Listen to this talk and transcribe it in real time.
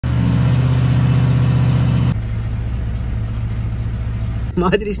ما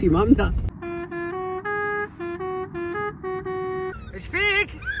ادري ايش في مامنا. ايش فيك؟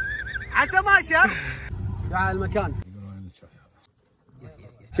 عسى ما شاف. تعال المكان.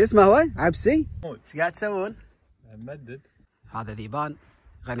 شو اسمه هو؟ عبسي؟ ايش قاعد تسوون؟ مندد. هذا ذيبان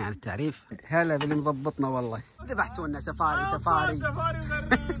غني عن التعريف. هلا باللي مضبطنا والله. ذبحتوا لنا سفاري.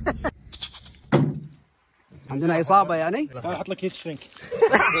 عندنا اصابه يعني؟ تعال احط لك هيت شرينك.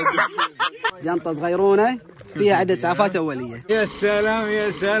 جنطه صغيرونه فيها عده اسعافات اوليه. يا سلام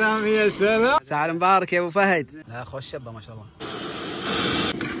يا سلام يا سلام. ساعة المبارك يا ابو فهد. لا خوش شبه ما شاء الله.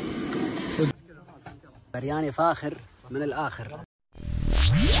 برياني فاخر من الاخر.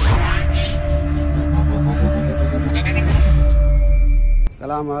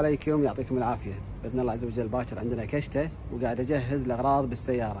 السلام عليكم، يعطيكم العافيه. باذن الله عز وجل باكر عندنا كشته وقاعد اجهز الاغراض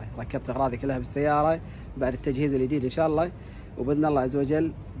بالسياره. ركبت اغراضي كلها بالسياره بعد التجهيز الجديد ان شاء الله، وباذن الله عز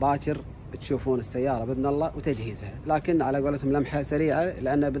وجل باكر تشوفون السياره باذن الله وتجهيزها، لكن على قولتهم لمحه سريعه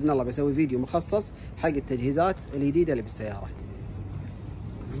لان باذن الله بسوي فيديو مخصص حق التجهيزات الجديده اللي بالسياره.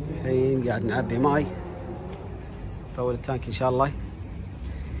 الحين قاعد نعبي ماي فول التانك ان شاء الله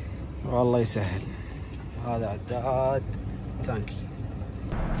والله يسهل. هذا عداد التانك.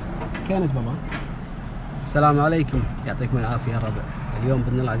 كانت بابا. السلام عليكم، يعطيكم العافيه يا ربع. اليوم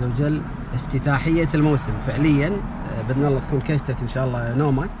باذن الله عز وجل افتتاحيه الموسم فعليا، باذن الله تكون كشته ان شاء الله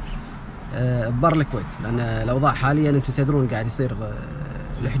نومه ببر الكويت، لان الاوضاع حاليا انتم تدرون قاعد يصير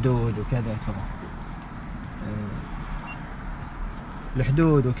الحدود وكذا. تفضل.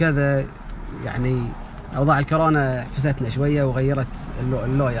 الحدود وكذا يعني اوضاع الكورونا حفتنا شويه وغيرت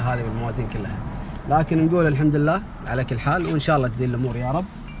اللويه هذه والموازين كلها، لكن نقول الحمد لله على كل حال، وان شاء الله تزين الامور يا رب،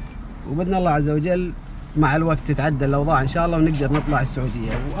 وباذن الله عز وجل مع الوقت تتعدل الاوضاع ان شاء الله ونقدر نطلع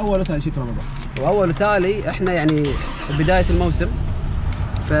السعوديه. واول وتالي شكرا رمضان. واول وتالي احنا يعني بدايه الموسم،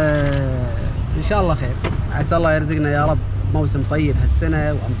 فان شاء الله خير. عسى الله يرزقنا يا رب موسم طيب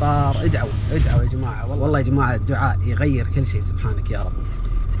هالسنه وامطار. ادعوا يا جماعه، والله يا جماعه الدعاء يغير كل شيء سبحانك يا رب.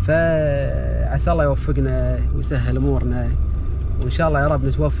 فعسى الله يوفقنا ويسهل امورنا، وان شاء الله يا رب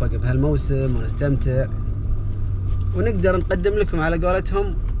نتوفق بهالموسم ونستمتع ونقدر نقدم لكم على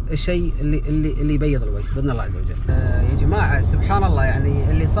قولتهم الشيء اللي يبيض الوجه باذن الله عز وجل. يا جماعه سبحان الله،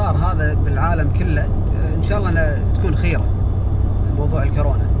 يعني اللي صار هذا بالعالم كله ان شاء الله تكون خيره. موضوع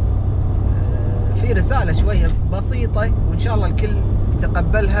الكورونا في رساله شويه بسيطه وان شاء الله الكل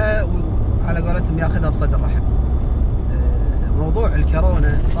يتقبلها وعلى قولتهم ياخذها بصدر رحب. موضوع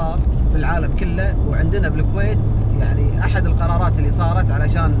الكورونا صار بالعالم كله، وعندنا بالكويت يعني احد القرارات اللي صارت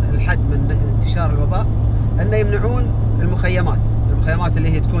علشان الحد من انتشار الوباء انه يمنعون المخيمات اللي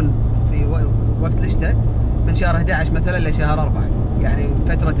هي تكون في وقت الشتاء من شهر 11 مثلا لشهر 4، يعني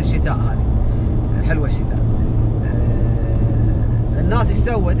فتره الشتاء هذه حلوه الشتاء. الناس ايش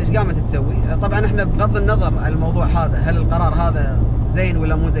سوت؟ ايش قامت تسوي؟ طبعا احنا بغض النظر عن الموضوع هذا، هل القرار هذا زين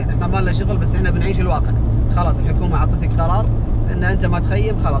ولا مو زين، احنا ما لنا شغل، بس احنا بنعيش الواقع. خلاص الحكومه اعطتك قرار ان انت ما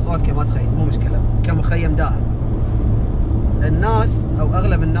تخيم، خلاص اوكي ما تخيم مو مشكله، كمخيم دائم. الناس او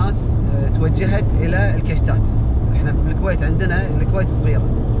اغلب الناس توجهت الى الكشتات. احنا بالكويت عندنا الكويت صغيره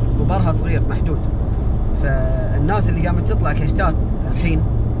وبرها صغير محدود، فالناس اللي قامت تطلع كشتات الحين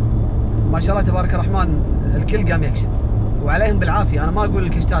ما شاء الله تبارك الرحمن الكل قام يكشت وعليهم بالعافيه. انا ما اقول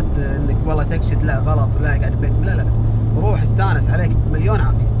الكشتات انك والله تكشت لا غلط لا قاعد ببيت، لا روح استانس عليك مليون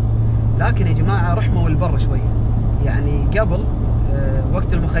عافيه. لكن يا جماعه رحموا البر شويه. يعني قبل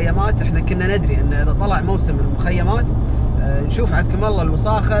وقت المخيمات احنا كنا ندري ان اذا طلع موسم المخيمات نشوف عزكم الله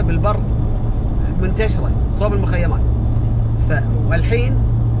الوساخه بالبر منتشره صوب المخيمات. والحين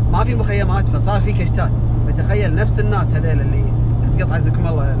ما في مخيمات فصار في كشتات. فتخيل نفس الناس هذيل اللي تقط عزكم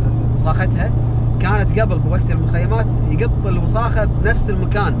الله وساختها كانت قبل بوقت المخيمات يقط الوساخه بنفس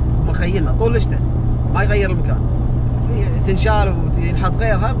المكان مخيمه طول الشتاء ما يغير المكان، في تنشال وينحط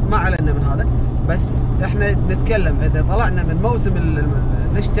غيرها. ما علينا من هذا، بس احنا نتكلم اذا طلعنا من موسم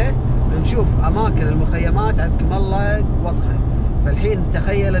الشتاء نشوف اماكن المخيمات عزكم الله وسخه. فالحين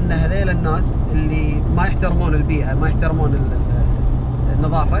تخيل ان هذيل الناس اللي ما يحترمون البيئه ما يحترمون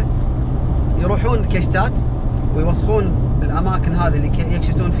النظافه يروحون كشتات ويوسخون بالاماكن هذه اللي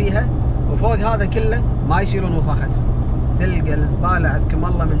يكشتون فيها، وفوق هذا كله ما يشيلون وساختهم. تلقى الزباله عزكم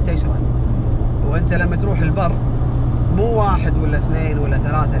الله منتشره. وانت لما تروح البر مو واحد ولا اثنين ولا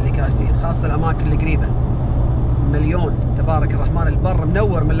ثلاثه اللي كاشتين، خاصه الاماكن القريبه مليون تبارك الرحمن. البر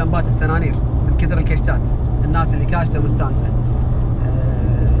منور من لمبات السنانير من كثر الكشتات، الناس اللي كاشته ومستانسه.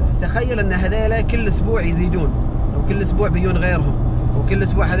 تخيل ان هذيلا كل اسبوع يزيدون، وكل اسبوع بيون غيرهم، وكل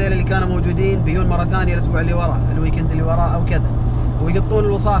اسبوع هذيلا اللي كانوا موجودين بيون مره ثانيه الاسبوع اللي وراه، الويكند اللي وراه او كذا، ويقطون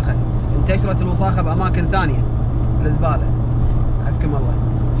الوساخه. انتشرت الوساخه باماكن ثانيه الزباله عزكم الله.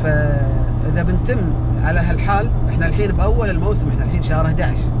 اذا بنتم على هالحال، احنا الحين باول الموسم، احنا الحين شهر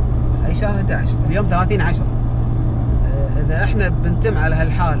 11، اي شهر 11 اليوم 30/10. اذا احنا بنتم على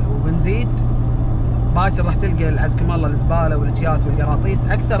هالحال وبنزيد، باكر راح تلقى العزكم الله الزباله والاكياس والقراطيس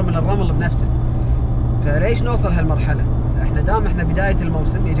اكثر من الرمل بنفسه. فليش نوصل هالمرحله؟ احنا دام احنا بدايه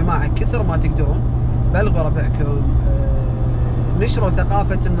الموسم يا جماعه، كثر ما تقدرون بلغوا ربعكم، نشروا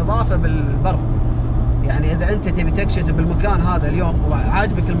ثقافه النظافه بالبر. يعني اذا انت تبي تكشت بالمكان هذا اليوم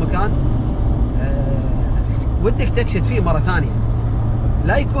وعاجبك المكان، ودك تكشت فيه مره ثانيه،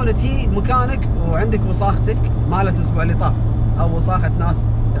 لا يكون تي مكانك وعندك وصاختك مالت الاسبوع اللي طاف او وصاخه ناس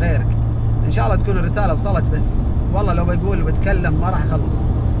غيرك. ان شاء الله تكون الرساله وصلت، بس والله لو بقول وبتكلم ما راح اخلص.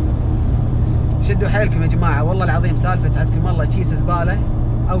 شدوا حيلكم يا جماعه، والله العظيم سالفه عزكم الله كيس زباله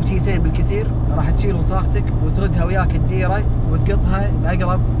او كيسين بالكثير راح تشيل وصاختك وتردها وياك الديره وتقطها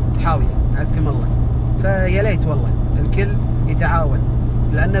باقرب حاويه عزكم الله. فيا ليت والله الكل يتعاون،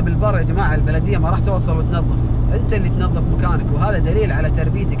 لان بالبر يا جماعه البلديه ما راح توصل وتنظف، انت اللي تنظف مكانك، وهذا دليل على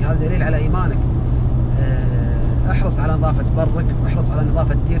تربيتك، هذا دليل على ايمانك. احرص على نظافه برك، واحرص على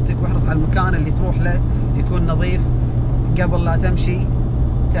نظافه ديرتك، واحرص على المكان اللي تروح له يكون نظيف قبل لا تمشي،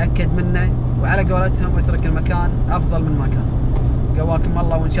 تاكد منه، وعلى قولتهم اترك المكان افضل من ما كان. قواكم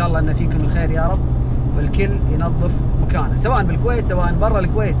الله، وان شاء الله ان فيكم الخير يا رب، والكل ينظف مكانه، سواء بالكويت سواء برا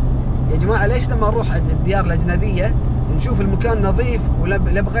الكويت. يا جماعه ليش لما نروح الديار الاجنبيه نشوف المكان نظيف، ولا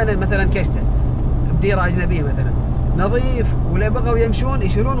بغينا مثلا كشته بديره اجنبيه مثلا نظيف، ولا بغوا يمشون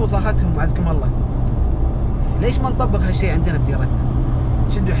يشيلون وصاختهم عزكم الله؟ ليش ما نطبق هالشيء عندنا بديرتنا؟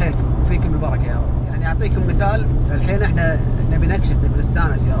 شدوا حيلكم وفيكم البركه يا رب. يعني اعطيكم مثال، الحين احنا نبي نكشت، نبي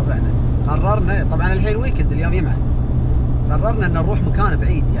نستانس يا ربعنا، قررنا طبعا الحين ويكند اليوم يمعه، قررنا ان نروح مكان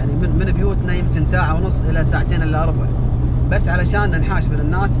بعيد، يعني من بيوتنا يمكن ساعه ونص الى ساعتين الا ربع، بس علشان ننحاش من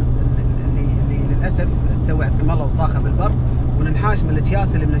الناس اللي للاسف تسوي عزكم الله وصاخه بالبر، وننحاش من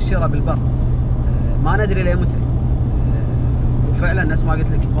الاكياس اللي منشره بالبر. ما ندري ليه متى. وفعلا نفس ما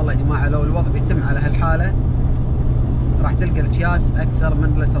قلت لكم، والله يا جماعه لو الوضع بيتم على هالحاله راح تلقى الاكياس اكثر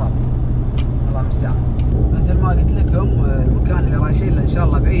من التراب. الله المستعان. مثل ما قلت لكم المكان اللي رايحين له ان شاء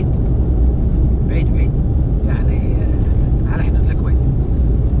الله بعيد بعيد بعيد، يعني على حدود الكويت.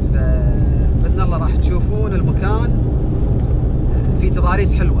 فباذن الله راح تشوفون المكان في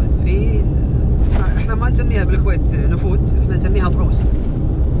تضاريس حلوه، في احنا ما نسميها بالكويت نفود، احنا نسميها طعوس،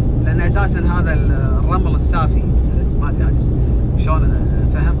 لان اساسا هذا الرمل السافي، ما ادري عاد شلون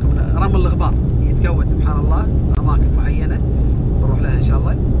افهمكم، رمل الغبار يتكون سبحان الله اماكن معينه نروح لها ان شاء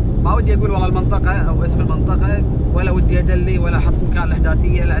الله. ما ودي اقول والله المنطقه او اسم المنطقه، ولا ودي ادلي ولا احط مكان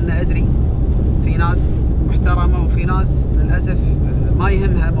الاحداثيه، لان ادري في ناس محترمه وفي ناس للاسف ما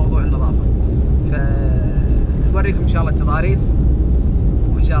يهمها موضوع النظافه. فنوريكم ان شاء الله التضاريس،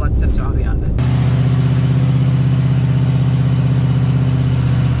 وان شاء الله تستمتعون ويانا.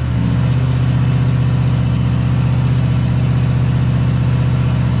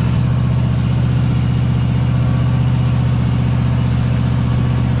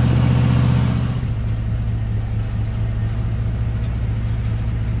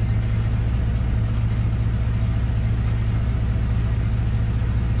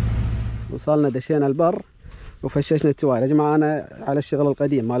 وصلنا دشينا البر وفششنا التواير. يا جماعه انا على الشغل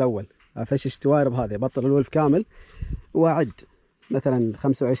القديم مال الاول، افشش التواير بهذه، ابطل الولف كامل واعد مثلا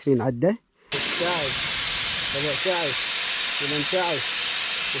 25 عده، 19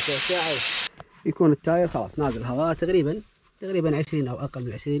 يكون التاير خلاص نازل هواء تقريبا 20 او اقل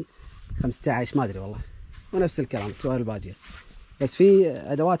من 20 15 ما ادري والله. ونفس الكلام التواير الباجيه، بس في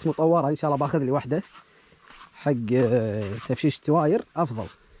ادوات مطوره ان شاء الله باخذ لي واحده حق تفشيش التواير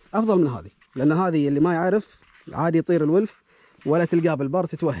افضل من هذه، لان هذه اللي ما يعرف عادي يطير الولف ولا تلقاه بالبر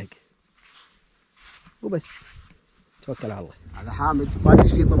تتوهق وبس. توكل على الله. هذا حامد ما ادري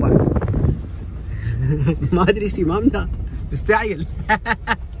ايش فيه طبعا ما ادري ايش فيه، ما منا مستعجل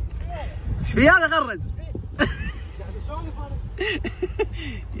ايش في هذا غرز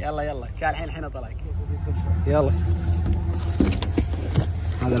يلا كان الحين طلعك يلا.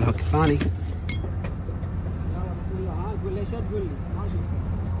 هذا الهوك الثاني. يلا بسم الله. ها قول لي شد، قول لي ما شفت.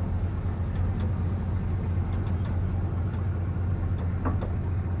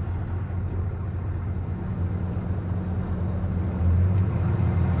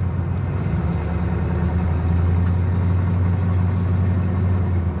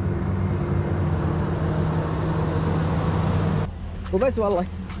 وبس والله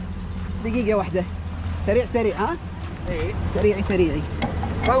دقيقة واحدة. سريع ها؟ اي سريعي.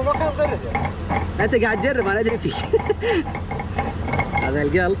 هو ما كان مغرد يعني. انت قاعد تجرب انا ادري فيك. هذا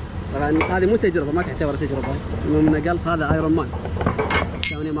القلص طبعا هذه مو تجربة، ما تعتبر تجربة، من القلص هذا ايرون مان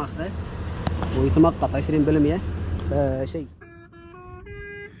توني ماخذه ويتمقط 20% فشيء.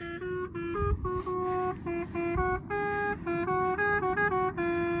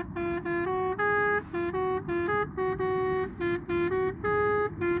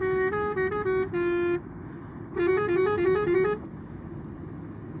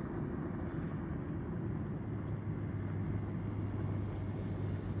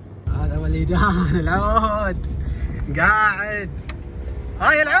 وليدان العود قاعد.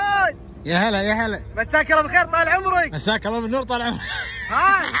 هاي العود. يا هلا يا هلا. مساك الله بالخير طال عمرك. مساك الله بالنور طال عمرك.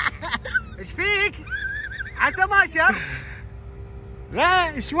 هاي ايش فيك؟ عسى ما شر.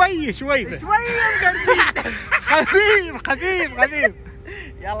 لا شوي بس. شوي مقرزين. خفيف.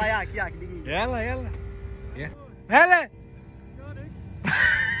 يلا ياك دقيقة. يلا هلا.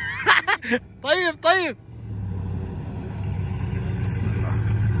 طيب. بسم الله.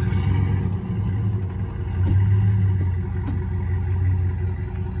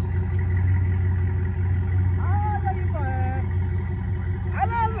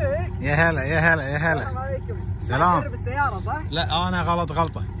 علامك. يا هلا. السلام عليكم. سلام. تجرب السيارة صح؟ لا انا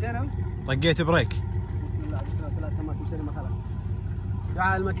غلطة. شنو؟ طقيت بريك. بسم الله ثلاث تمات تمشي ما خلق.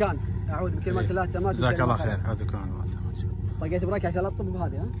 دعاء المكان. اعوذ بكلمات الله تمات. جزاك الله خير. حفظك الله. طقيت بريك عشان اطب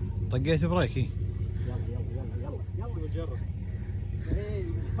بهذه ها؟ طقيت بريك اي. يلا جرب. ايه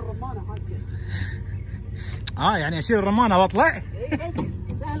الرمانة حاجة. يعني اشيل الرمانة واطلع؟ اي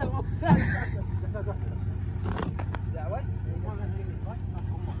بس سهلة. دعوة.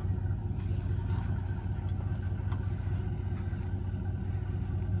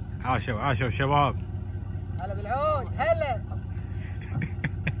 عاشوا الشباب. هلا بالعود هلا.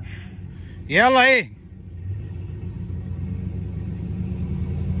 يلا ايه.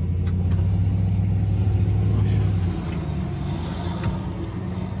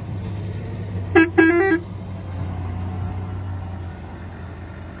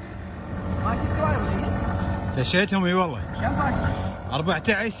 ماشي التواير. دشيتهم اي والله. كم ماشي؟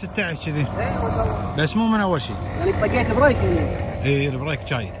 14 16 كذي. ايه ما شاء الله. بس مو من اول شيء. يعني طقيت بريك يعني. اي البريك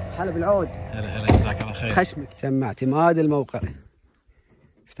جاي. هلا بالعود. هلا جزاك الله خير. خشمك تم اعتماد الموقع.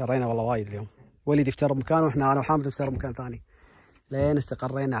 افترينا والله وايد اليوم. وليد افترى بمكان واحنا انا وحامد افترى بمكان ثاني. لين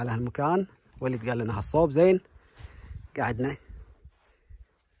استقرينا على هالمكان. وليد قال لنا هالصوب زين. قعدنا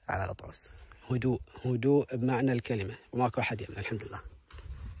على الطعوس. هدوء بمعنى الكلمة وماكو احد يمنا الحمد لله.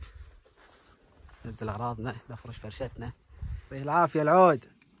 نزل اغراضنا نفرش فرشتنا. يعطيه العافية العود.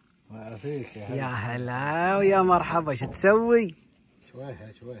 الله يعافيك يا هلا ويا مرحبا. شو تسوي؟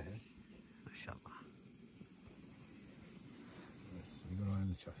 شويها ما شاء الله. بس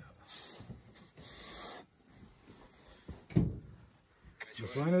يقولون شوي هذا.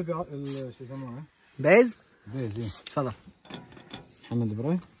 بس وين شو يسمونه؟ بيز اي. تفضل. محمد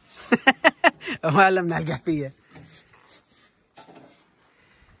بري. ما علمنا على القحفية.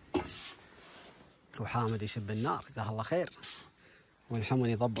 وحامد يشب النار جزاه الله خير. والحمد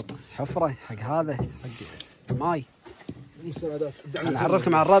يضبط حفرة حق هذا حق ماي.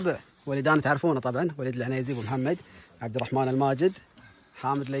 نعرفكم على الربع. وليدان تعرفونه طبعا. وليد العنيزي ومحمد. عبدالرحمن الماجد.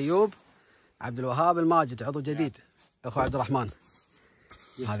 حامد الايوب. عبدالوهاب الماجد عضو جديد. اخو عبدالرحمن.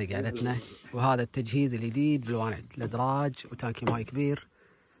 هذه قعدتنا. وهذا التجهيز الجديد بالوانع الادراج وتانكي ماي كبير.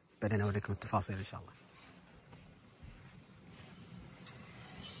 بعدين اوريكم التفاصيل ان شاء الله.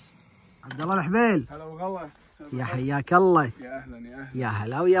 عبدالله الحبيل. هلا والله. يا حياك الله. يا اهلا. يا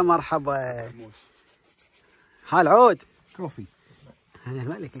هلا ويا مرحبا. هالعود كوفي. انا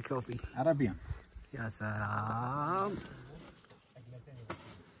مالك الكوفي عربيان. يا سلام.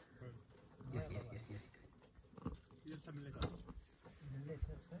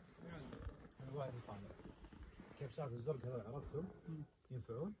 كيف شاف الزرق هذول عرفتهم؟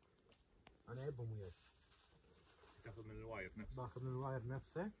 ينفعون؟ انا اجيبهم وياك. تاخذ من الواير نفسه. باخذ من الواير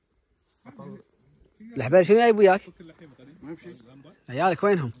نفسه. الحبيل شنو جايب وياك؟ ما يمشي. عيالك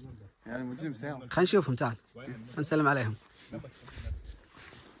وينهم؟ يعني موجودين بسيارة. خلينا نشوفهم تعال. نسلم عليهم.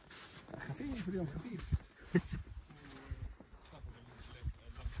 خفيف اليوم خفيف.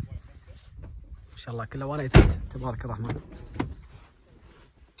 ما شاء الله كله وريتات تبارك الرحمن.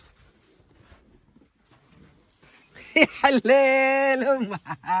 يا حليلهم.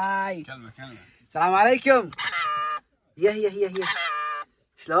 هاي كلمة السلام عليكم. يا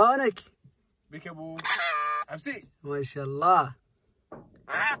شلونك؟ بك ابو عبسي. ما شاء الله.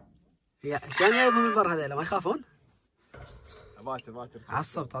 يا شلون جايبهم من برا هذيلا ما يخافون؟ باكر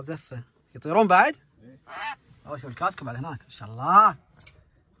عصب طال زفه. يطيرون بعد؟ ايه. شوف الكاسكو بعد هناك ما شاء الله.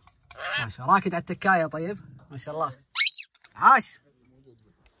 ما شاء الله راكد على التكايه طيب ما شاء الله. عاش.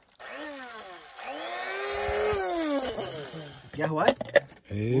 قهوه؟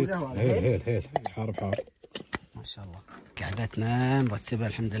 مو قهوه هيل حار ما شاء الله. قعدتنا مرتبه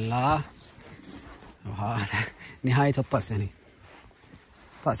الحمد لله. وهذا نهايه الطقس هني.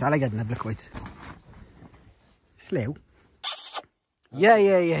 طقس على قدنا بالكويت. حلو.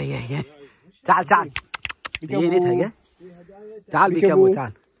 يا تعال بينتها. تعال بيكابو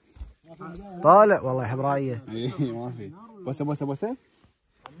تعال. طالع والله يحب رايه. اي ما في. بوسه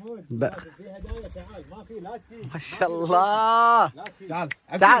في هدايا تعال ما في لا تجي ما شاء الله. تعال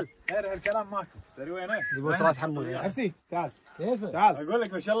تعال غير الكلام ماكو تدري وين؟ يبوس راس حمود. حبسي تعال كيف؟ تعال اقول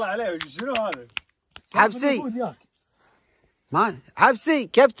لك ما شاء الله عليه شنو هذا؟ حبسي ما حبسي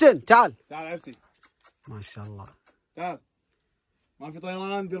كابتن تعال. تعال حبسي ما شاء الله. تعال ما في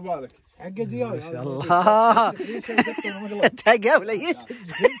طيران دير بالك. حق دياي ما شاء الله. تقف ليش؟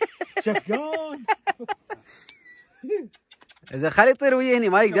 شفقان. اذا خليه يطير ويا هني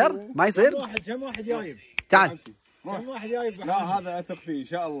ما يقدر ما يصير. كم واحد جايب؟ تعال. كم واحد جايب؟ لا هذا اثق فيه ان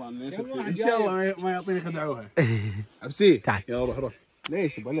شاء الله ان شاء الله ما يعطيني خدعوها. عبسي تعال. يلا روح.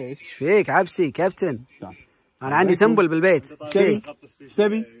 ليش يبا ليش؟ ايش فيك عبسي كابتن؟ تعال. انا عندي سنبل بالبيت. ايش تبي؟ ايش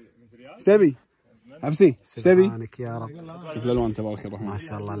تبي؟ ايش تبي؟ عبسي ايش تبي؟ سبحانك يا رب. شوف الالوان تبارك الرحمن. ما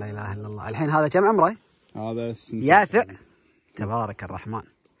شاء الله لا اله الا الله. الحين هذا كم عمره؟ هذا ياثع. تبارك الرحمن.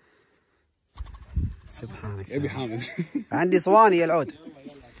 سبحانك يبي حامد. عندي صواني يا العود.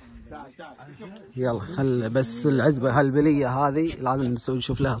 يلا خل بس العزبه هالبليه هذه لازم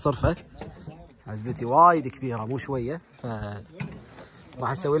نشوف لها صرفه. عزبتي وايد كبيره مو شويه ف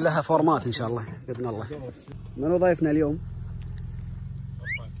راح اسوي لها فورمات ان شاء الله باذن الله. منو ضيفنا اليوم؟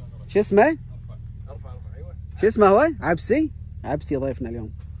 شو اسمه؟ شو اسمه هو؟ عبسي؟ عبسي ضيفنا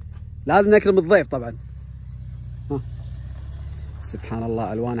اليوم. لازم نكرم الضيف طبعا. سبحان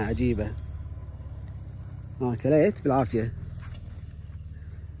الله الوانه عجيبه. كليت بالعافيه.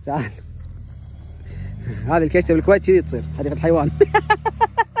 تعال. هذه الكشته بالكويت كذي تصير حديقه حيوان.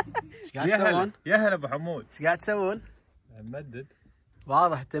 ايش قاعد تسوون؟ يا هلا ابو حمود. ايش قاعد تسوون؟ نمدد.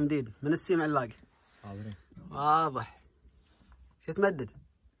 واضح التمديد من السيم علاق. حاضرين. واضح. شو تمدد؟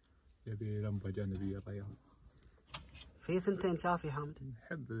 يبي لمبه جانبيه الريال. في ثنتين كافي حامد.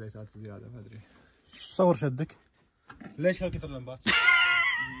 نحب الليتات زياده ما ادري. ايش صور شدك؟ ليش هالكثر لمبات؟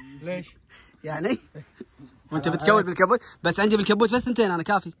 ليش؟ يعني وانت بتكود بالكبوت بس عندي بالكبوت بس ثنتين انا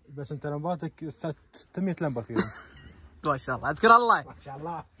كافي. بس انت لمباتك 600 لمبه فيهم. ما شاء الله اذكر الله. ما شاء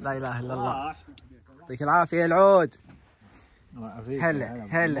الله. لا اله الا الله. يعطيك العافيه العود. هلا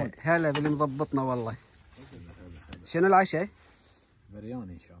هلا هلا باللي مضبطنا والله. شنو العشاء؟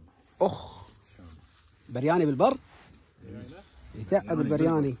 برياني ان شاء الله. اخ برياني بالبر؟ يتعب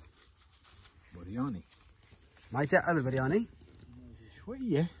البرياني. برياني ما يتعب البرياني؟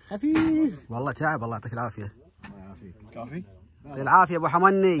 شويه خفيف. والله تعب الله يعطيك العافيه. الله يعافيك. كافي؟ بالعافيه ابو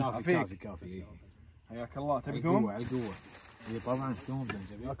حمني. كافي كافي. حياك الله. تبي ثوم؟ على القوه. اي طبعا ثوم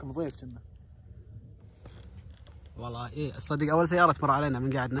زنجبيل. لكم ضيف كنا. والله ايه صدق اول سياره تمر علينا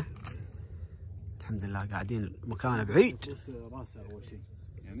من قعدنا. الحمد لله قاعدين مكان بعيد. راسه اول شيء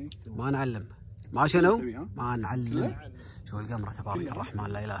يعني ما نعلم. ما شنو؟ ما نعلم. شوف القمره تبارك الرحمن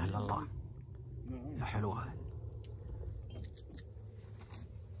لا اله الا الله. يا حلوه.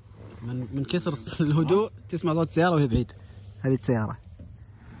 من كثر الهدوء تسمع صوت السياره وهي بعيد. هذه السياره.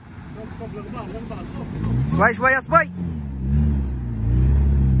 شوي شوي يا صبي.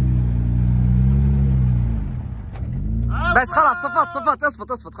 بس خلاص صفت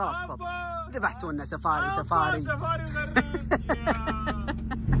اصفط خلاص صفت. ذبحتونا سفاري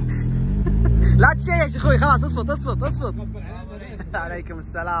لا تشيش اخوي خلاص اصفط. عليكم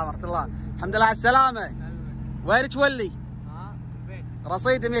السلام ورحمه الله. الحمد لله على السلامه. وين تولي؟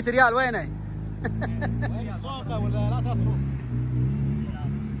 رصيد 100 ريال وينه؟ وين الصوته ولا لا تصفط؟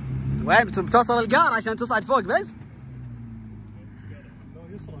 وين بتوصل القار عشان تصعد فوق بس؟ لو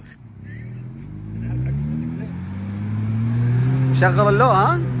يصرخ. نعرف حقيقتك زين. مشغل اللو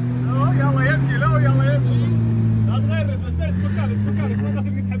ها؟ يلا يمشي لا تغير مكانك ما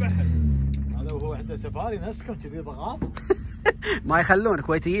تاخذ يسحب احد. هذا وهو عنده سفاري نفسكم كذي ضغاط. ما يخلون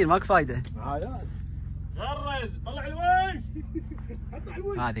كويتيين ماك فايده. عادات. غرز طلع الوش.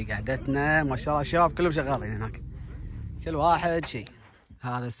 هذه قعدتنا ما شاء الله الشباب كلهم شغالين هناك. كل واحد شيء.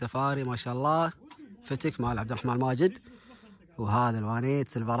 هذا السفاري ما شاء الله فتك مال عبدالرحمن الماجد. وهذا الوانيت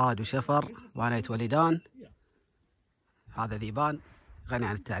سلفراد وشفر وانيت وليدان. هذا ذيبان غني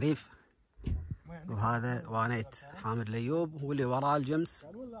عن التعريف. وهذا وانيت حامد الايوب واللي وراه الجمس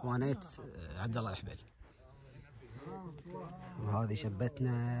وانيت عبدالله الحبيل. وهذه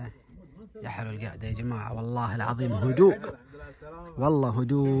شبتنا. يا حلو القعده يا جماعه والله العظيم هدوء. والله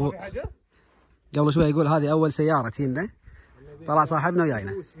هدوء. قبل شوي يقول هذه اول سياره تجينا. طلع صاحبنا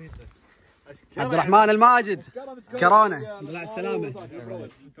ويانا عبدالرحمن الماجد. كورونا. الحمد لله على السلامه.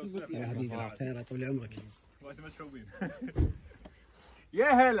 يا حبيبي خير طول عمرك.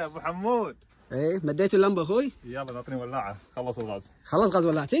 يا هلا ابو حمود. ايه مديتوا اللمبه اخوي؟ يلا نعطيني ولاعه. خلص الغاز. خلص غاز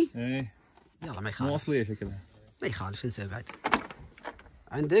ولعتي؟ ايه يلا ما يخالف. مو اصليه شكلها. ما يخالف شو نسوي بعد؟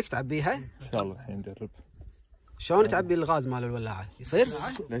 عندك تعبيها؟ ان شاء الله الحين نجرب. شلون تعبي الغاز مال الولاعه؟ يصير؟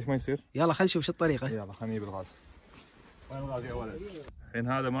 ليش ما يصير؟ يلا خلينا نشوف شو الطريقه. يلا خليني نجيب الغاز. وين الغاز يا ولد؟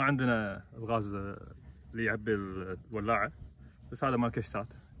 الحين هذا ما عندنا الغاز اللي يعبي الولاعه، بس هذا مال كشتات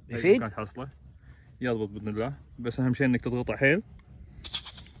يفيد؟ كان حصله يضبط باذن الله، بس اهم شيء انك تضغطه حيل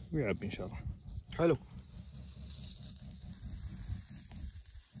ويعبي ان شاء الله. حلو.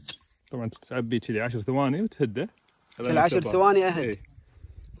 طبعا تعبي كذي 10 ثواني وتهده. كل 10 ثواني اهد. اي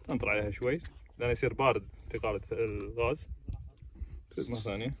تنطر عليها شوي لين يصير بارد انتقال الغاز. تزيد مره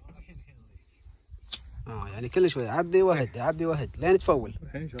ثانيه. يعني كل شوي عبي وهد عبي وهد لين تفول.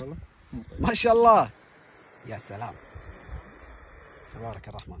 الحين ان شاء الله. ما شاء الله. يا سلام. تبارك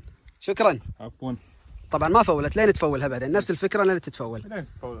الرحمن. شكرا. عفوا. طبعا ما فولت لين تفولها بعدين، نفس الفكره لين تتفول. لين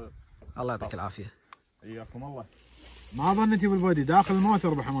تتفول. الله يعطيك العافيه. حياكم الله. ما ظنيتي بالبودي داخل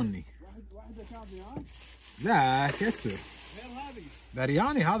الموتر بحمني. واحده كافيه ها؟ لا كثر. غير هذه.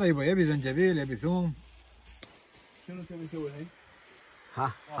 برياني هذا يبي زنجبيل يبي ثوم. شنو تبي تسوي الحين؟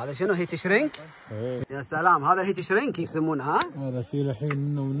 ها هذا شنو هيت شرينك؟ يا سلام هذا هيت شرينك يسمونها ها؟ هذا في الحين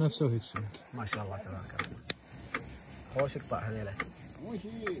منه من نفسه هيك شرينك. ما شاء الله تبارك الله. خوش اقطع هذيله.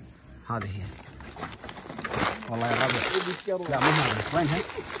 هذه هي. والله يا ربع. لا مو هذا، وينها؟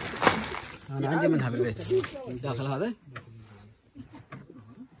 انا عندي منها بالبيت. داخل هذا؟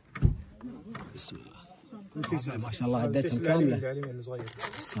 بسم الله. ما شاء الله عدتهم كامله.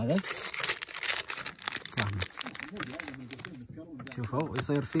 هذا؟ كامل. شوفوا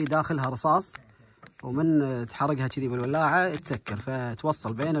يصير في داخلها رصاص، ومن تحرقها كذي بالولاعه تسكر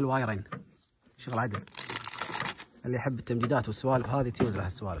فتوصل بين الوايرين. شغل عدل. اللي يحب التمديدات والسوالف هذه تيوز له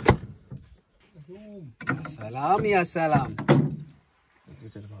السوالف. يا سلام يا سلام.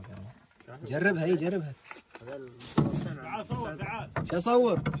 جربها اي جربها. تعال صور تعال. شو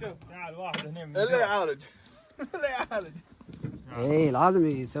اصور؟ شوف تعال واحد هنا اللي يعالج. اللي يعالج. اي لازم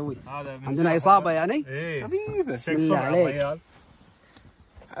يسوي. عندنا اصابه يعني؟ ايه خفيفه. بسم الله عليك.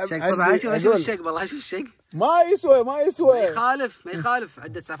 شق صبعه. شوف الشق والله شوف الشق. ما يسوى ما يسوى. ما يخالف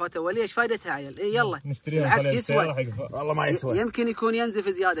عده سعفات اوليه. ايش فائدتها عيل؟ اي يلا نشتريها بالعكس يسوى. والله ما يسوى. يمكن يكون ينزف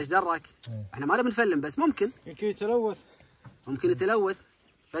زياده. ايش دراك؟ احنا ما نبي نفلم بس ممكن يتلوث. ممكن يتلوث.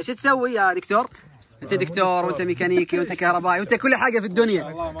 فايش تسوي يا دكتور؟ انت دكتور وانت ميكانيكي وانت كهربائي وانت كل حاجه في الدنيا.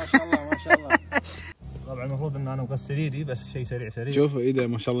 الله ما شاء الله ما شاء الله. طبعا المفروض ان انا مغسل ايدي بس شيء سريع. شوف ايده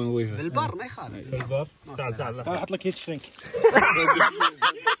ما شاء الله نظيفه. بالبر ما يخالف. في البر. تعال تعال احط لك هيت شرينك.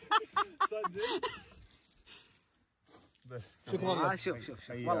 بس شكرا. شوف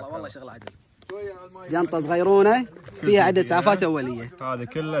والله شغل عدل. جنطه صغيرونه فيها عده اسعافات اوليه. هذا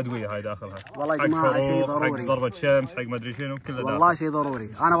كله ادويه هاي داخلها. والله يا جماعه شيء ضروري. حق ضربه شمس حق ما ادري شنو كله داخل. والله شيء ضروري.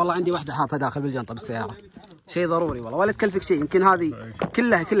 انا والله عندي واحده حاطها داخل بالجنطه بالسياره. شيء ضروري والله ولا تكلفك شيء. يمكن هذه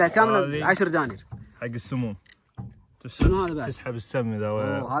كلها كامله 10 دنانير. حق السموم. شنو هذا بعد؟ تسحب السم اذا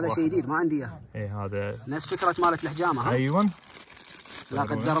هذا شيء جديد ما عندي اياه. اي هذا نفس فكره مالت الحجامه ها؟ ايوه. لا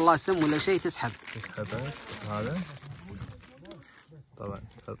قدر الله سم ولا شيء تسحب. تسحبه هذا طبعا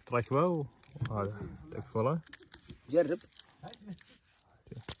تركبه وهذا تقفله. جرب.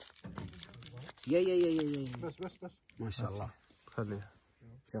 يا بس ما شاء الله. خليها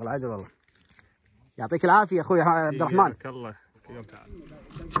شغل عدل والله. يعطيك العافيه اخوي عبد الرحمن. الله يوم تعال.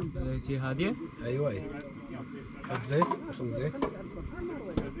 هي هاديه؟ ايوه حط زيت. اخذ زيت.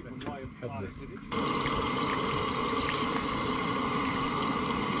 حط زيت.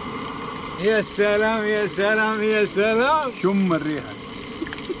 يا سلام يا سلام يا سلام. شم الريحه.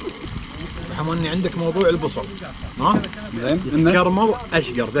 حموني عندك موضوع البصل ها؟ زين كرمل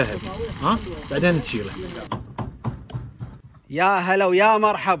اشقر ذهبي ها؟ بعدين تشيله. يا هلا ويا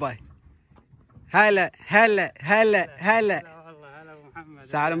مرحبا. هلا هلا هلا هلا. والله هلا ابو محمد.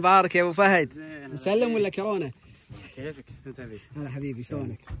 ساعة مبارك يا ابو فهد. مسلم ولا كورونا؟ كيفك انت ابي؟ هلا حبيبي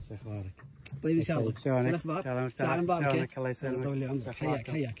شلونك؟ شو اخبارك؟ طيب ان شاء الله. شلونك؟ شو الاخبار؟ ساعة مبارك. الله يسلمك. الله يطول عمرك.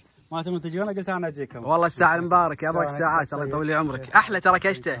 حياك. ما تبون تجون قلت انا اجيكم. والله الساعة المبارك ابغى ساعات. الله يطول عمرك. احلى ترى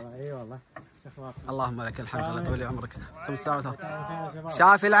كشته. اي والله. شو اخبارك؟ اللهم لك الحمد. الله يطول عمرك. كم ساعة؟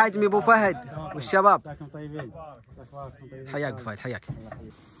 شافي العجمي ابو فهد والشباب. مساكم طيبين. شو اخباركم طيبين؟ حياك ابو فهد حياك.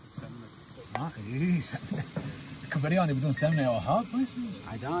 اي كبرياني بدون سمنه يا وهاب ما يصير.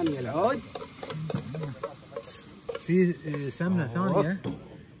 عداني العود. في سمنه ثانيه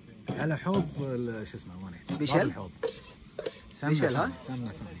على حوض شو اسمه ماني سبيشل. سبيشل ها؟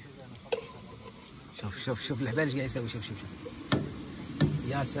 سمنه ثانيه. شوف الحبيل ايش قاعد يسوي. شوف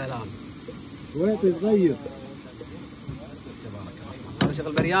يا سلام. ويطي صغير. تبارك الرحمن. هذا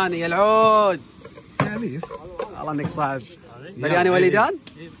شغل برياني يا العود. تعريف. والله انك صعب. برياني وليدان؟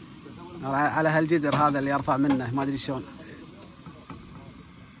 على هالجدر هذا اللي ارفع منه ما ادري شلون.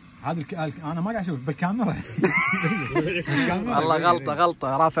 هذا انا ما قاعد اشوف بالكاميرا. والله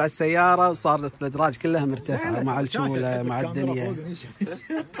غلطه رافع السياره وصارت الادراج كلها مرتفعه مع الشموله مع الدنيا.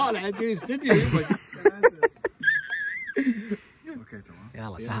 طالع جاي استديو.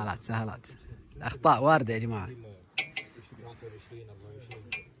 يلا سهلات سهلات. اخطاء وارده يا جماعه.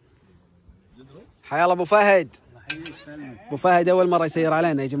 حيا الله ابو فهد. ابو فهد اول مره يسير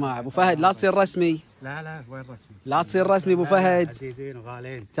علينا يا جماعه. ابو فهد لا تصير رسمي. لا وين رسمي؟ لا تصير رسمي ابو فهد. عزيزين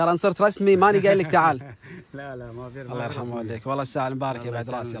وغالين. ترى ان صرت رسمي ماني قايل لك تعال. لا ما في. الله يرحم والديك. والله الساعه المباركه يا بعد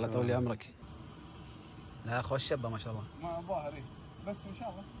راسي. الله يطول لي عمرك. لا خوش شبه ما شاء الله. ما ظاهري بس ان شاء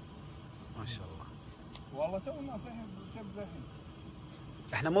الله. ما شاء الله. والله تو الناس الحين بكبد الحين.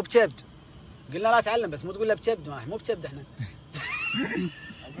 احنا مو بكبد. قلنا لا تعلم بس مو تقول له بكبد. مو بكبد احنا.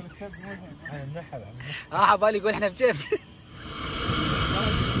 اقول لك كبد مو الحين. احنا ننحل. عبالي يقول احنا بكبد.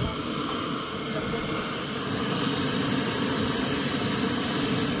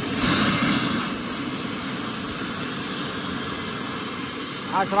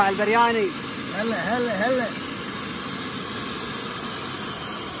 عاش راعي البرياني. هلا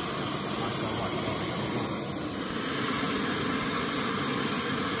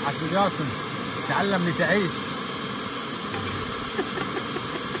عبد القاسم تعلمني تعيش.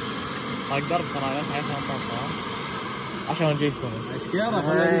 اقدر ترى عشان اجيكم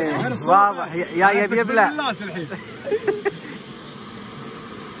واضح يا يبي يبلع. الناس الحين.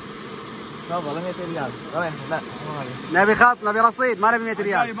 تفضل 100 ريال. لا نبي خط نبي رصيد ما نبي 100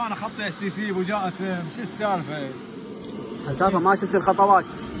 ريال. جايب انا خط اس تي سي وجاسم شو السالفه؟ السالفه ما شفت الخطوات.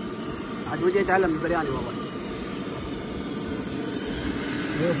 عاد ودي اتعلم البرياني والله.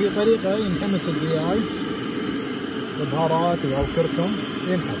 في طريقه ينحمس الدياي البهارات او كركم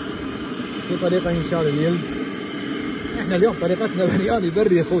ينحط. في طريقه ينشال اليلد. احنا اليوم طريقتنا برياني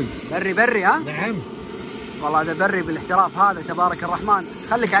بري يا اخوي. بري ها؟ نعم. والله هذا بري بالاحتراف هذا تبارك الرحمن.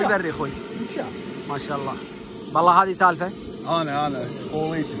 خليك على البري اخوي. ان شاء الله. ما شاء الله. والله هذه سالفه. انا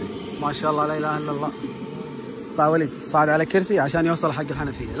طولي كذي. ما شاء الله لا اله الا الله. طيب وليد صعد على كرسي عشان يوصل حق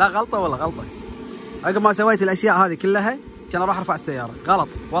الحنفيه. لا غلطه والله غلطه. عقب ما سويت الاشياء هذه كلها كان اروح ارفع السياره. غلط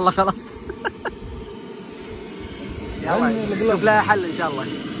والله غلط. يلا شوف لها حل ان شاء الله.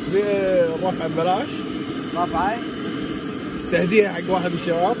 تبي رفع ببلاش؟ رفعه تهديه حق واحد من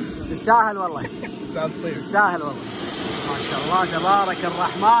الشباب؟ تستاهل والله. تستاهل والله. ما شاء الله تبارك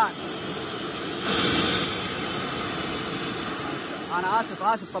الرحمن. انا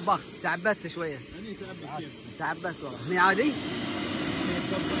اسف طباخ تعبت شويه. تعبت والله. هني عادي؟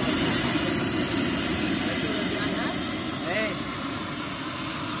 ايه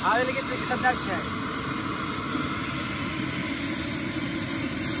هذا اللي قلت لك خذ نفسها.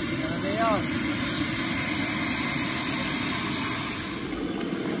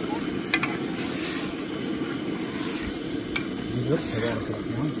 تبارك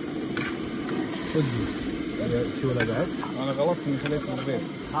الرحمن. شو ولا بعد؟ انا غلطت اني خليت من البيت.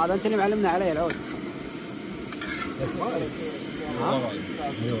 هذا انت اللي معلمنا عليه العود. بس ما اعرف.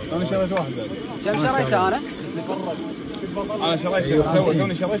 انا شريت واحد بعد. كم شريته انا؟ انا شريته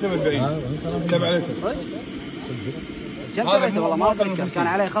توني شريته من بعيد 7 لتر. كم شريته والله ما اتذكر. كان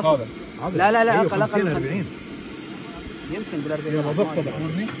عليه خصم. لا اقل من 40. يمكن بال40. يلا ضبط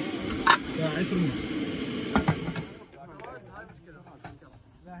احمرني الساعه 10:30.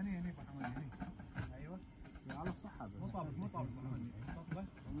 لا هني محمد هني. ايوه على الصحه بس. مو طابق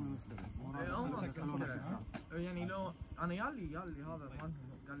يعني لو انا يالي هذا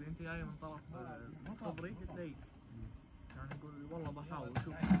قال لي انت جاي من طرف خبري قلت له يعني يقول والله بحاول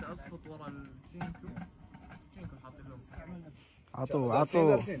شوف انت اصفط ورا الشينكو حاطين لهم. عطوه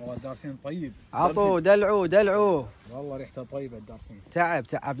والله الدارسين طيب. عطوه دلعوه والله ريحته طيبه الدارسين.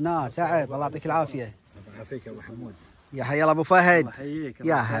 تعبناه تعب. الله يعطيك العافيه. الله يعافيك يا ابو حمود. يا حي الله ابو فهد. حييك.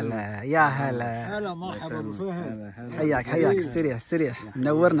 يا هلا هلا مرحبا ابو فهد. حياك استريح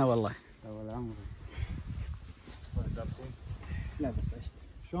منورنا والله. لا بس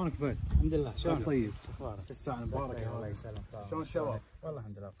شلونك فهد؟ الحمد لله. شلونك؟ طيب. اخبارك؟ الساعه مباركه. الله يسلمك. شلون الشباب؟ والله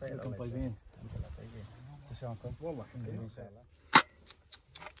الحمد لله بخير. انتم طيبين؟ الحمد لله طيبين. شلونكم؟ والله الحمد لله ان شاء الله.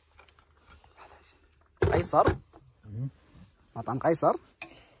 قيصر مطعم قيصر.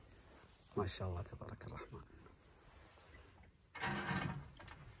 ما شاء الله تبارك الرحمن.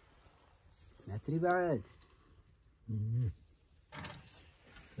 نتري بعد.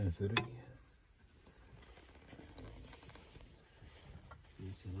 نتري.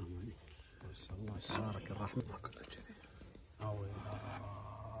 يا سلام عليك. ما شاء الله تبارك الرحمن. ما كله كذي.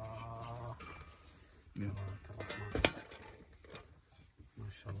 تبارك الرحمن. ما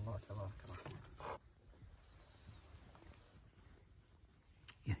شاء الله تبارك الرحمن.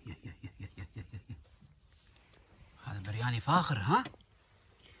 يا هذا برياني فاخر ها؟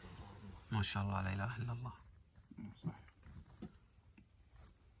 ما شاء الله لا اله الا الله.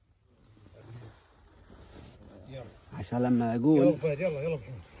 عشان لما اقول يلا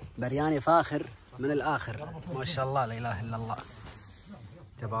برياني فاخر من الاخر. ما شاء الله لا اله الا الله.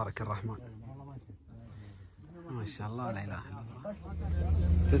 تبارك الرحمن. ما شاء الله لا اله الا الله.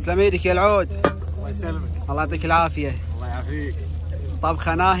 تسلم ايدك يا العود. الله يسلمك. الله يعطيك العافيه. الله يعافيك.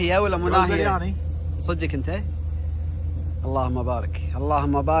 طبخه ناهيه ولا مو ناهيه؟ يعني صدقك انت؟ اللهم بارك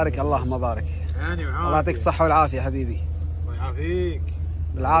اللهم بارك اللهم بارك. هاني وعافية. الله يعطيك الصحه والعافيه حبيبي. الله يعافيك.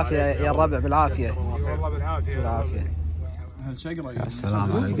 بالعافيه يا الربع بالعافيه. والله بالعافيه. بالعافيه. يا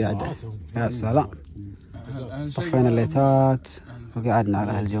سلام على القعده. يا سلام. طفينا الليتات وقعدنا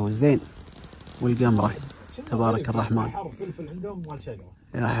على هالجو الزين والقمره تبارك الرحمن.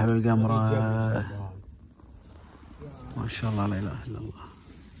 يا حلو القمره ما شاء الله لا اله الا الله.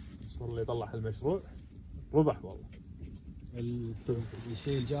 والله يطلع المشروع ربح والله.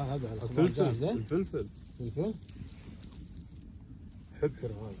 الشيء الجاهز هذا الفلفل. الفلفل حبكر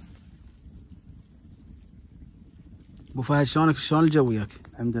هذا. ابو فهد شلونك؟ شلون الجو وياك؟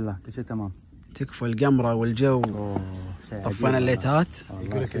 الحمد لله كل شيء تمام. تكفى القمره والجو. طفينا الليتات.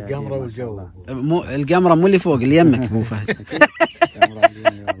 يقول لك القمره والجو. مو القمره مو اللي فوق اللي يمك ابو فهد.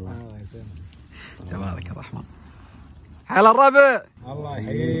 تبارك الرحمن. حلا الربع. الله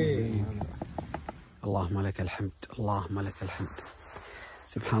يحييك. اللهم لك الحمد اللهم لك الحمد.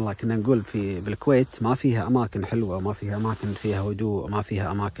 سبحان الله كنا نقول بالكويت ما فيها اماكن حلوه وما فيها اماكن فيها هدوء وما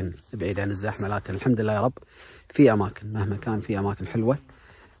فيها اماكن بعيد عن الزحمه، لكن الحمد لله يا رب في اماكن مهما كان في اماكن حلوه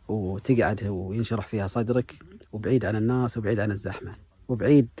وتقعد وينشرح فيها صدرك وبعيد عن الناس وبعيد عن الزحمه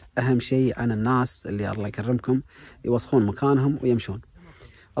وبعيد اهم شيء عن الناس اللي الله يكرمكم يوسخون مكانهم ويمشون.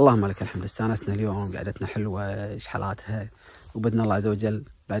 اللهم لك الحمد. استانسنا اليوم قعدتنا حلوه شحلاتها وبدنا الله عز وجل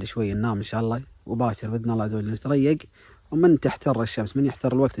بعد شوي ننام ان شاء الله وباكر بدنا الله عز وجل نتريق ومن تحتر الشمس من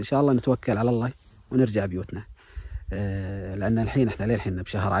يحتر الوقت ان شاء الله نتوكل على الله ونرجع بيوتنا. لان الحين احنا للحين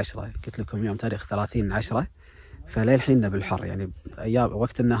بشهر 10 قلت لكم يوم تاريخ 30/10 فللحين بالحر يعني ايام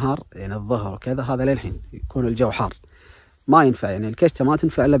وقت النهار يعني الظهر وكذا هذا للحين يكون الجو حار ما ينفع يعني الكشته ما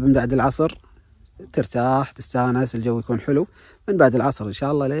تنفع الا من بعد العصر ترتاح تستانس الجو يكون حلو من بعد العصر ان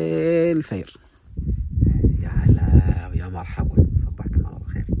شاء الله لين الفير. يا هلا ويا مرحبا صبحكم الله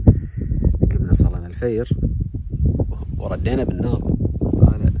بالخير. قمنا صلينا الفير وردينا بالنار.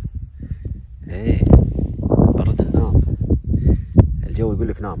 هذا ايه برد النار الجو يقول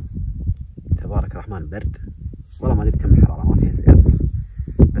لك نام. تبارك الرحمن برد والله ما ادري كم الحراره ما فيها سيارة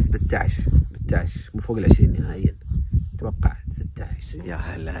بس 16 مو فوق ال20 نهائيا اتوقع 16. يا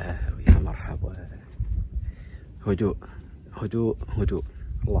هلا ويا مرحبا. هدوء هدوء هدوء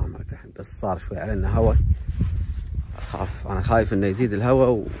اللهم لك الحمد. بس صار شوي علينا هواء انا خايف انه يزيد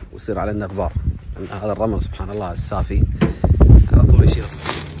الهواء ويصير علينا غبار لان هذا الرمل سبحان الله السافي على طول يشير.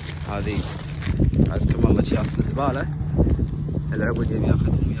 هذه عزكم الله شاص الزباله العبد يبي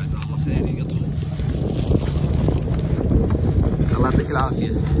ياخذهم وجزاه الله خير يقطهم. الله يعطيك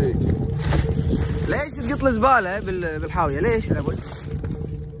العافيه. ليش تقط الزباله بالحاويه ليش العبد؟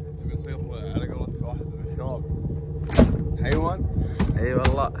 يصير على قولة واحد من الشباب حيوان. اي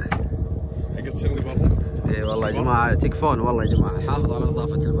والله قلت شنو برا؟ اي والله يا جماعه تكفون والله يا جماعه حافظوا على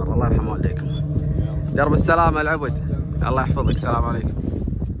نظافه البر. الله يرحم والديكم. درب السلامه العبد الله يحفظك. السلام عليكم.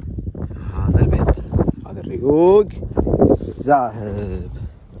 هذا البيت هذا الرقوق زاهب.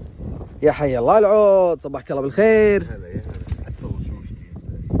 يا حي الله العود صبحك الله بالخير. هلا يا هلا تفضل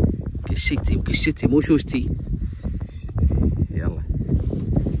شوشتي كشتي وكشتي مو شوشتي. يلا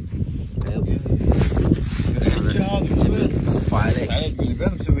وعليك تعال تقول لي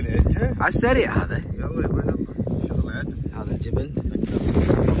بين مسوي لي عجه على السريع هذا. يلا يبا شغل عدل. هذا الجبن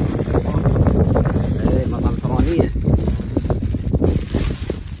اي مطعم فرانيه.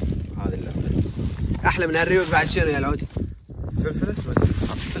 هذه اللعبه احلى من هالريوق بعد شنو يا العود؟ فلفل اسود.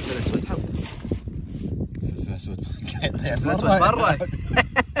 فلفل اسود حط فلفل اسود فلفل اسود برا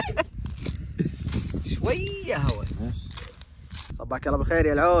شويه هواء. صبحك الله بالخير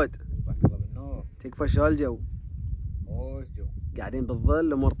يا العود. صبحك الله بالنور. تكفى شو الجو؟ اوه جو قاعدين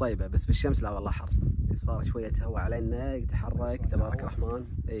بالظل امور طيبه بس بالشمس لا والله حر. صار شويه هواء علينا يتحرك تبارك الرحمن.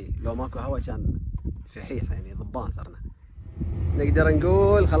 اي لو ماكو هواء كان في حيح يعني ضبان صرنا. نقدر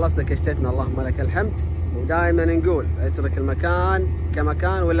نقول خلصنا كشتتنا اللهم لك الحمد. ودائما نقول اترك المكان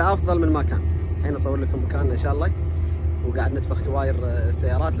كمكان ولا افضل من مكان. الحين اصور لكم مكاننا ان شاء الله وقاعد نتفخ تواير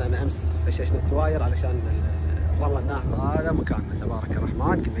السيارات لان امس فششنا التواير علشان الرمل الناعم. هذا مكاننا تبارك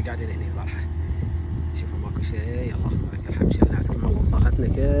الرحمن. كنا قاعدين هنا البارحه شوفوا ماكو شيء اللهم لك الحمد. شلنا عندكم من وساختنا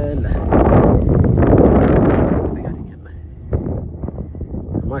كلها كنا قاعدين يمه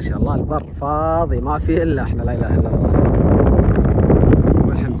ما شاء الله البر فاضي ما في الا احنا لا اله الا الله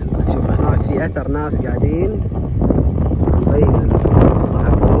والحمد لله. شوف هناك في اثر ناس قاعدين مبين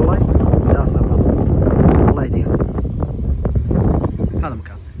صحتكم والله داخل الرمل الله يهديهم. هذا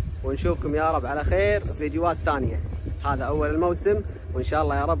مكان ونشوفكم يا رب على خير في فيديوهات ثانيه. هذا اول الموسم وان شاء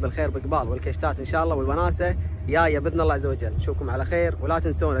الله يا رب الخير باقبال، والكشتات ان شاء الله والوناسه جايه باذن الله عز وجل. نشوفكم على خير، ولا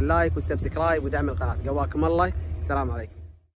تنسون اللايك والسبسكرايب ودعم القناه. قواكم الله، السلام عليكم.